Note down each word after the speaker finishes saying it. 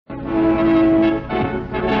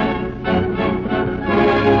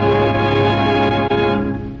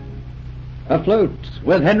Afloat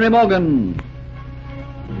with Henry Morgan.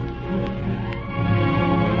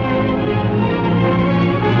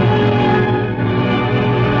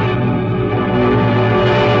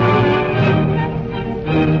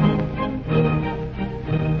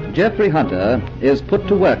 Geoffrey Hunter is put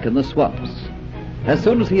to work in the swamps. As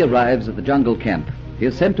soon as he arrives at the jungle camp, he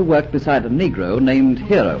is sent to work beside a Negro named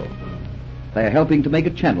Hero. They are helping to make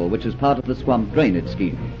a channel which is part of the swamp drainage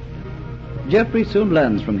scheme. Geoffrey soon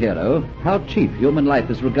learns from Hero how cheap human life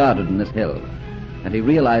is regarded in this hill, and he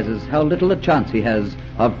realizes how little a chance he has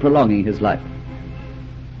of prolonging his life.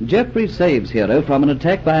 Geoffrey saves Hero from an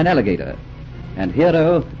attack by an alligator, and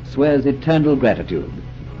Hero swears eternal gratitude.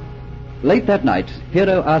 Late that night,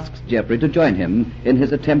 Hero asks Geoffrey to join him in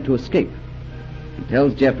his attempt to escape. He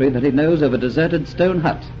tells Geoffrey that he knows of a deserted stone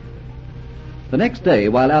hut. The next day,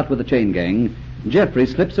 while out with the chain gang, Geoffrey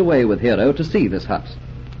slips away with Hero to see this hut.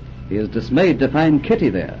 He is dismayed to find Kitty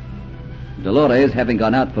there. Dolores having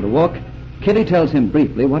gone out for a walk, Kitty tells him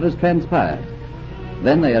briefly what has transpired.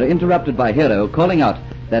 Then they are interrupted by Hero calling out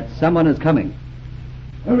that someone is coming.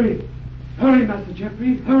 Hurry! Hurry, Master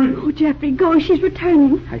Geoffrey, hurry! Oh, Geoffrey, go. She's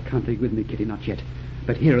returning. I can't take with me, Kitty, not yet.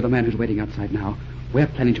 But here are the man who's waiting outside now. We're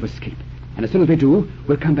planning to escape. And as soon as we do,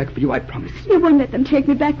 we'll come back for you, I promise. You won't let them take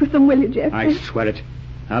me back with them, will you, Geoffrey? I swear it.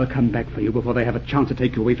 I'll come back for you before they have a chance to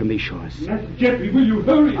take you away from these shores. Master Geoffrey, will you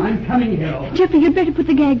hurry? I'm coming, Hero. Geoffrey, you'd better put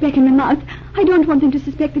the gag back in my mouth. I don't want them to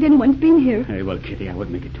suspect that anyone's been here. Very well, Kitty, I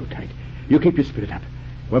wouldn't make it too tight. You keep your spirit up.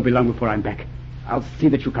 Won't be long before I'm back. I'll see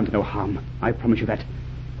that you come to no harm. I promise you that.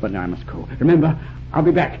 But now I must go. Remember, I'll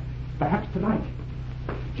be back. Perhaps tonight.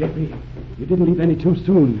 Geoffrey, you didn't leave any too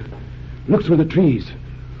soon. Look through the trees.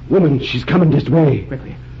 Woman, she's coming this way.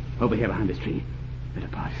 Quickly. Over here behind this tree. Better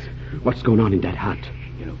pass. What's going on in that hut?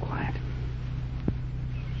 Hero, quiet.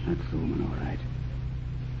 That's the woman, all right.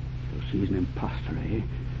 So she's an imposter, eh?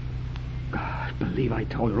 God, believe I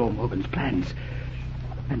told her all Morgan's plans.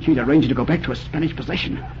 And she'd arranged to go back to a Spanish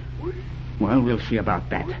possession. Well, we'll see about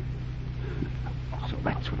that. So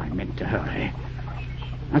that's what I meant to her, eh?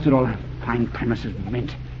 That's what all her fine premises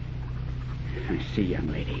meant. I see,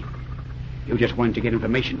 young lady. You just wanted to get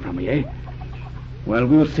information from me, eh? Well,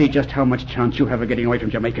 we'll see just how much chance you have of getting away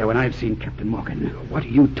from Jamaica when I've seen Captain Morgan. What are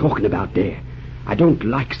you talking about there? I don't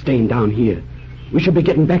like staying down here. We should be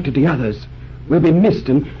getting back to the others. We'll be missed,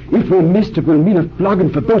 and if we're missed, it will mean a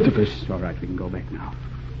flogging for both of us. It's all right, we can go back now.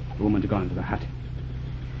 The woman's gone into the hut.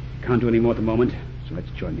 Can't do any more at the moment, so let's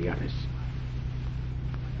join the others.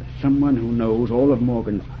 But someone who knows all of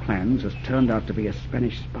Morgan's plans has turned out to be a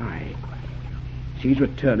Spanish spy. She's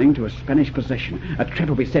returning to a Spanish possession. A trap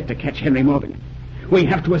will be set to catch Henry Morgan. We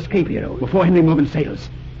have to escape, Hero, before Henry Morgan sails.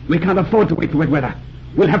 We can't afford to wait for wet weather.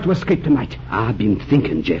 We'll have to escape tonight. I've been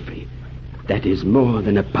thinking, Geoffrey. That is more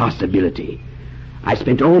than a possibility. I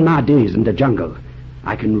spent all my days in the jungle.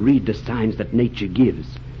 I can read the signs that nature gives,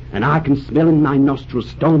 and I can smell in my nostrils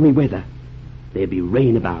stormy weather. There be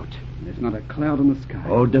rain about. There's not a cloud in the sky.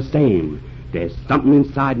 All the same, there's something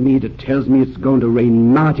inside me that tells me it's going to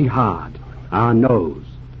rain mighty hard. I knows.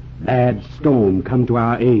 Bad storm come to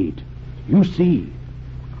our aid. You see.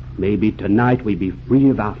 Maybe tonight we be free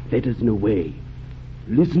of our fetters in a way.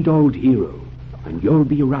 Listen to old Hero, and you'll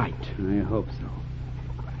be right. I hope so.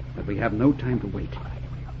 But we have no time to wait.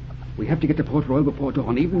 We have to get to Port Royal before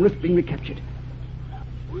dawn, even risk being recaptured.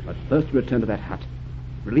 But first return to that hut.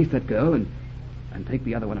 Release that girl and take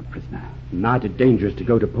the other one a prisoner. Mighty dangerous to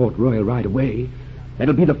go to Port Royal right away.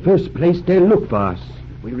 That'll be the first place they'll look for us.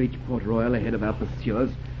 If we reach Port Royal ahead of our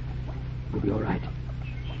pursuers, we'll be all right.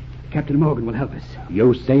 Captain Morgan will help us.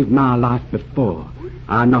 You saved my life before.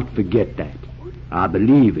 I'll not forget that. I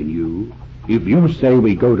believe in you. If you say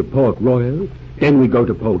we go to Port Royal, then we go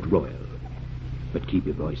to Port Royal. But keep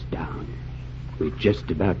your voice down. We're just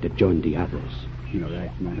about to join the others. You're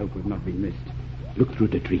right, and I hope we've not been missed. Look through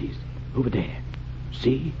the trees. Over there.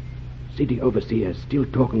 See? See the overseer still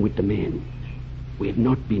talking with the men. We have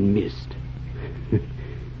not been missed.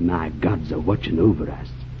 My gods are watching over us.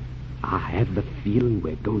 I have the feeling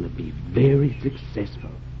we're going to be very successful.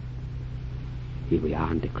 Here we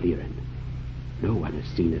are in the clearing. No one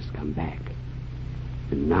has seen us come back.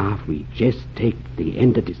 And now if we just take the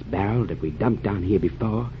end of this barrel that we dumped down here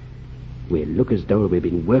before, we'll look as though we've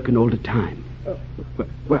been working all the time.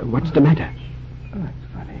 What's the matter? Oh,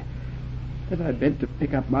 that's funny. As I bent to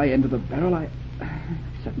pick up my end of the barrel, I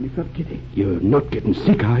suddenly felt giddy. You're not getting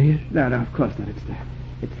sick, are you? No, of course not.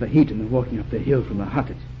 It's the heat and the walking up the hill from the hut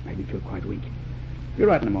that made me feel quite weak. You're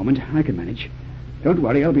right in a moment. I can manage. Don't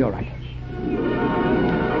worry, I'll be all right.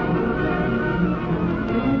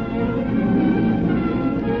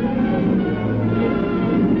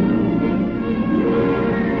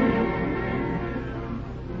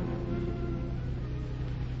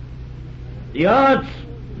 Yachts!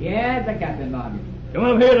 Yes, Captain Morgan. Come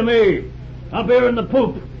up here to me. Up here in the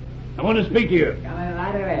poop. I want to speak to you. Coming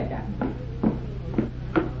right away, Captain.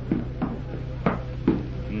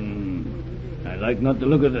 I like not to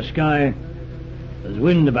look at the sky. There's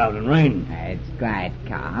wind about and rain. It's quite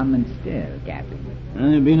calm and still, Captain.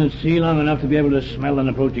 I've been at sea long enough to be able to smell an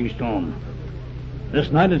approaching storm.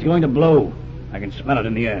 This night it's going to blow. I can smell it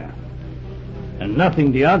in the air. And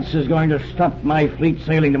nothing, the odds, is going to stop my fleet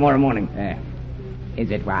sailing tomorrow morning. Is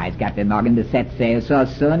it wise, Captain Morgan, to set sail so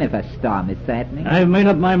soon if a storm is threatening? I've made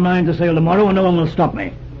up my mind to sail tomorrow and no one will stop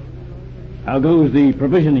me. How goes the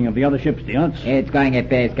provisioning of the other ships, the odds? It's going at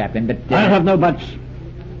pace, Captain, but... I'll have no buts.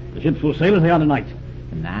 The ships will sail as they are tonight.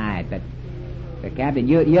 Tonight, but Captain,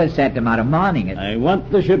 you're set tomorrow morning. I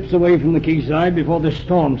want the ships away from the quayside before the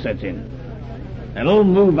storm sets in. They'll all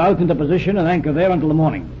move out into position and anchor there until the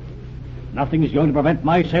morning. Nothing is going to prevent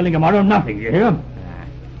my sailing tomorrow, nothing, you hear?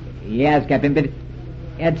 Yes, Captain, but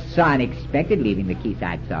it's so unexpected leaving the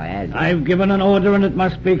quayside so early. I've given an order and it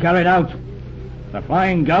must be carried out. The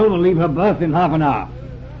Flying Gull will leave her berth in half an hour.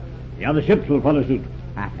 The other ships will follow suit.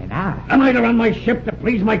 Half an hour? Am I to run my ship to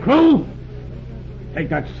please my crew? Take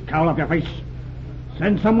that scowl off your face.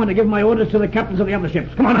 Send someone to give my orders to the captains of the other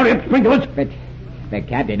ships. Come on, hurry up, spring to it. But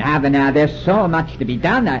Captain, half an hour, there's so much to be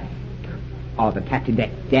done. But Captain,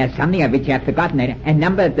 there's something of which I've forgotten. A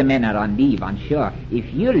number of the men are on leave on shore.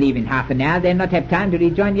 If you leave in half an hour, they'll not have time to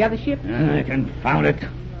rejoin the other ship. Confound it.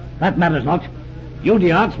 That matters not. You,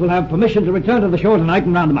 Diarts, will have permission to return to the shore tonight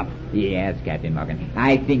and round them up. Yes, Captain Morgan.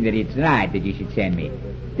 I think that it's right that you should send me.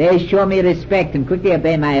 They show me respect and quickly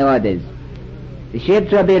obey my orders. The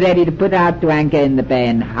ships will be ready to put out to anchor in the bay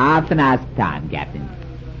in half an hour's time, Captain.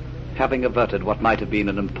 Having averted what might have been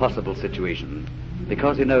an impossible situation,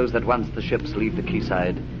 because he knows that once the ships leave the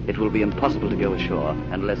quayside, it will be impossible to go ashore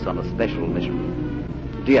unless on a special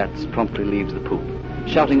mission, Diaz promptly leaves the poop,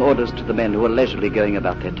 shouting orders to the men who are leisurely going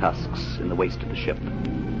about their tasks in the waist of the ship.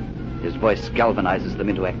 His voice galvanizes them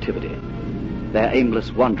into activity. Their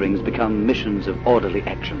aimless wanderings become missions of orderly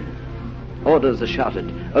action. Orders are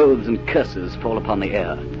shouted, oaths and curses fall upon the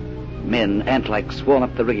air. Men, ant-like, swarm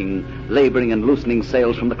up the rigging, laboring and loosening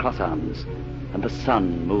sails from the cross-arms, and the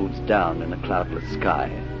sun moves down in a cloudless sky.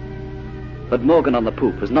 But Morgan on the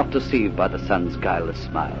poop is not deceived by the sun's guileless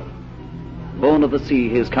smile. Born of the sea,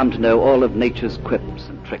 he has come to know all of nature's quips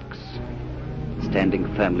and tricks.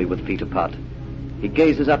 Standing firmly with feet apart, he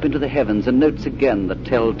gazes up into the heavens and notes again the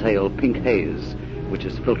telltale pink haze which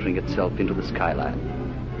is filtering itself into the skyline.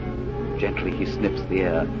 Gently he sniffs the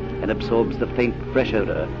air and absorbs the faint, fresh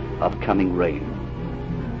odor of coming rain.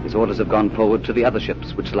 His orders have gone forward to the other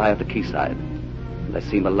ships which lie at the quayside. They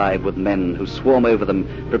seem alive with men who swarm over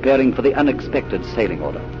them, preparing for the unexpected sailing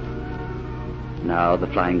order. Now the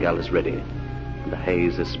Flying Gull is ready, and the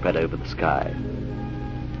haze is spread over the sky.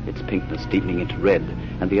 Its pinkness deepening into red,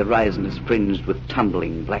 and the horizon is fringed with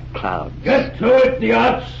tumbling black clouds. Get to it,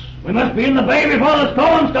 Diarts! We must be in the bay before the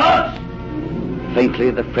storm starts!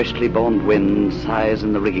 Faintly, the freshly born wind sighs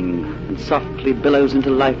in the rigging and softly billows into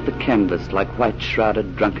life the canvas like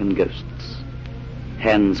white-shrouded drunken ghosts.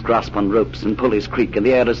 Hands grasp on ropes and pulleys creak, and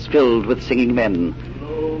the air is filled with singing men.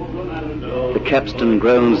 The capstan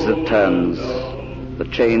groans as it turns. The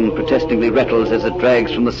chain protestingly rattles as it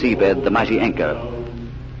drags from the seabed the mighty anchor.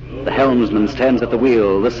 The helmsman stands at the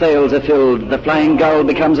wheel. The sails are filled. The Flying Gull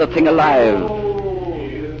becomes a thing alive.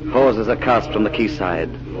 Hawsers are cast from the quayside.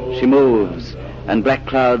 She moves, and black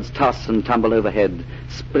clouds toss and tumble overhead,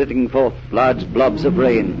 splitting forth large blobs of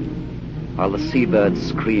rain, while the seabirds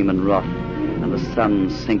scream in wrath, and the sun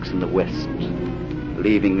sinks in the west,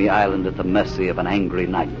 leaving the island at the mercy of an angry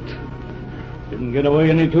night. Didn't get away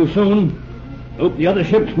any too soon. Hope the other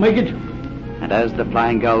ships make it. And as the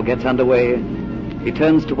Flying Gull gets underway, he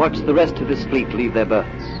turns to watch the rest of his fleet leave their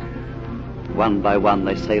berths. One by one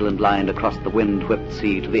they sail in line across the wind-whipped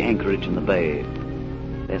sea to the anchorage in the bay,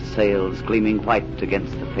 their sails gleaming white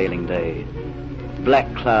against the failing day,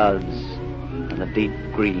 black clouds and the deep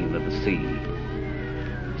green of the sea.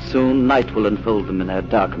 Soon night will enfold them in their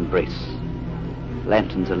dark embrace.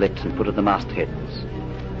 Lanterns are lit and put at the mastheads.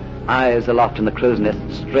 Eyes aloft in the crow's nest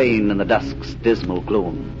strain in the dusk's dismal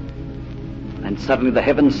gloom. And suddenly the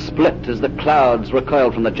heavens split as the clouds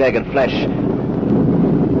recoil from the jagged flash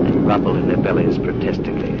and rumble in their bellies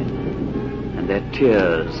protestingly, and their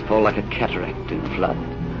tears fall like a cataract in flood.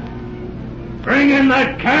 Bring in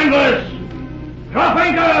that canvas! Drop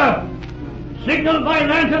anchor! Signal by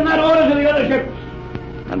lantern that order to the other ships!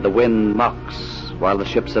 And the wind mocks while the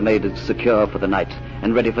ships are made secure for the night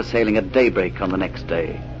and ready for sailing at daybreak on the next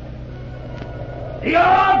day. The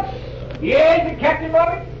odds! Yes, Captain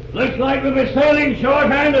Morgan? Looks like we'll be sailing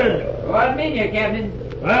short-handed. What mean you, Captain?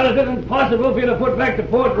 Well, it isn't possible for you to put back to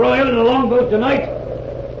Port Royal in a longboat tonight.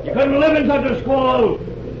 You couldn't live in such a squall.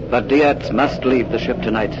 But Diaz must leave the ship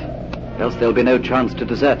tonight, else there'll be no chance to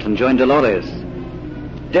desert and join Dolores.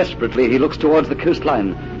 Desperately, he looks towards the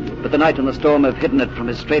coastline, but the night and the storm have hidden it from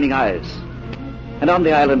his straining eyes. And on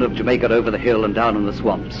the island of Jamaica, over the hill and down in the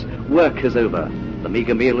swamps, work is over. The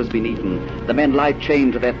meager meal has been eaten. The men lie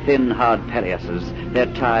chained to their thin, hard palliasses, their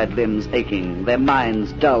tired limbs aching, their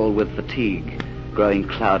minds dull with fatigue, growing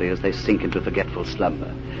cloudy as they sink into forgetful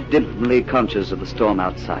slumber, dimly conscious of the storm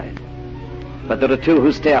outside. But there are two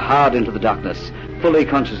who stare hard into the darkness, fully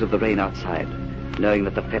conscious of the rain outside, knowing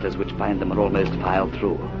that the fetters which bind them are almost filed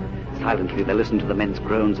through. Silently they listen to the men's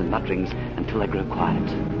groans and mutterings until they grow quiet.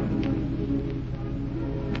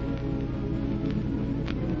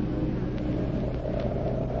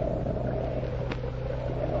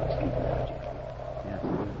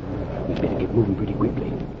 We'd better get moving pretty quickly.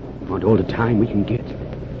 We want all the time we can get.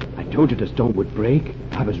 I told you the storm would break.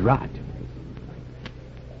 I was right. I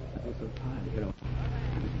was so tired, Hero.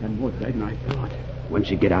 I was done more today than I thought. Once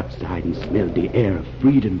you get outside and smell the air of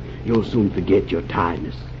freedom, you'll soon forget your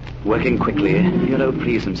tiredness. Working quickly, Hero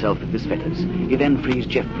frees himself of his fetters. He then frees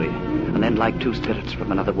Geoffrey, and then, like two spirits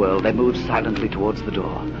from another world, they move silently towards the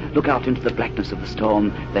door, look out into the blackness of the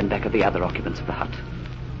storm, then back at the other occupants of the hut.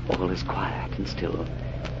 All is quiet and still.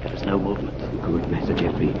 There is no movement. Good, Master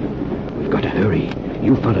Geoffrey. We've got to hurry.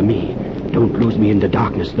 You follow me. Don't lose me in the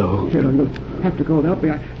darkness, though. Hero, you'll have to go and help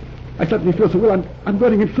me. I suddenly feel so well. I'm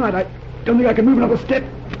burning inside. I don't think I can move another step.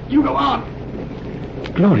 You go on.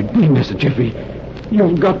 Glory be, Master Geoffrey.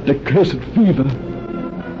 You've got the cursed fever.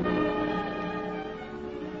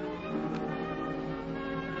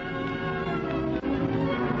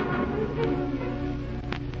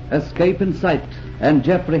 Escape in sight, and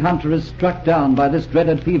Geoffrey Hunter is struck down by this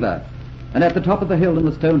dreaded fever. And at the top of the hill in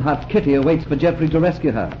the stone hut, Kitty awaits for Geoffrey to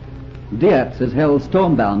rescue her. Diaz is held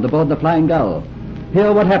stormbound aboard the Flying Gull.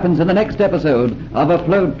 Hear what happens in the next episode of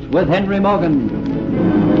Afloat with Henry Morgan.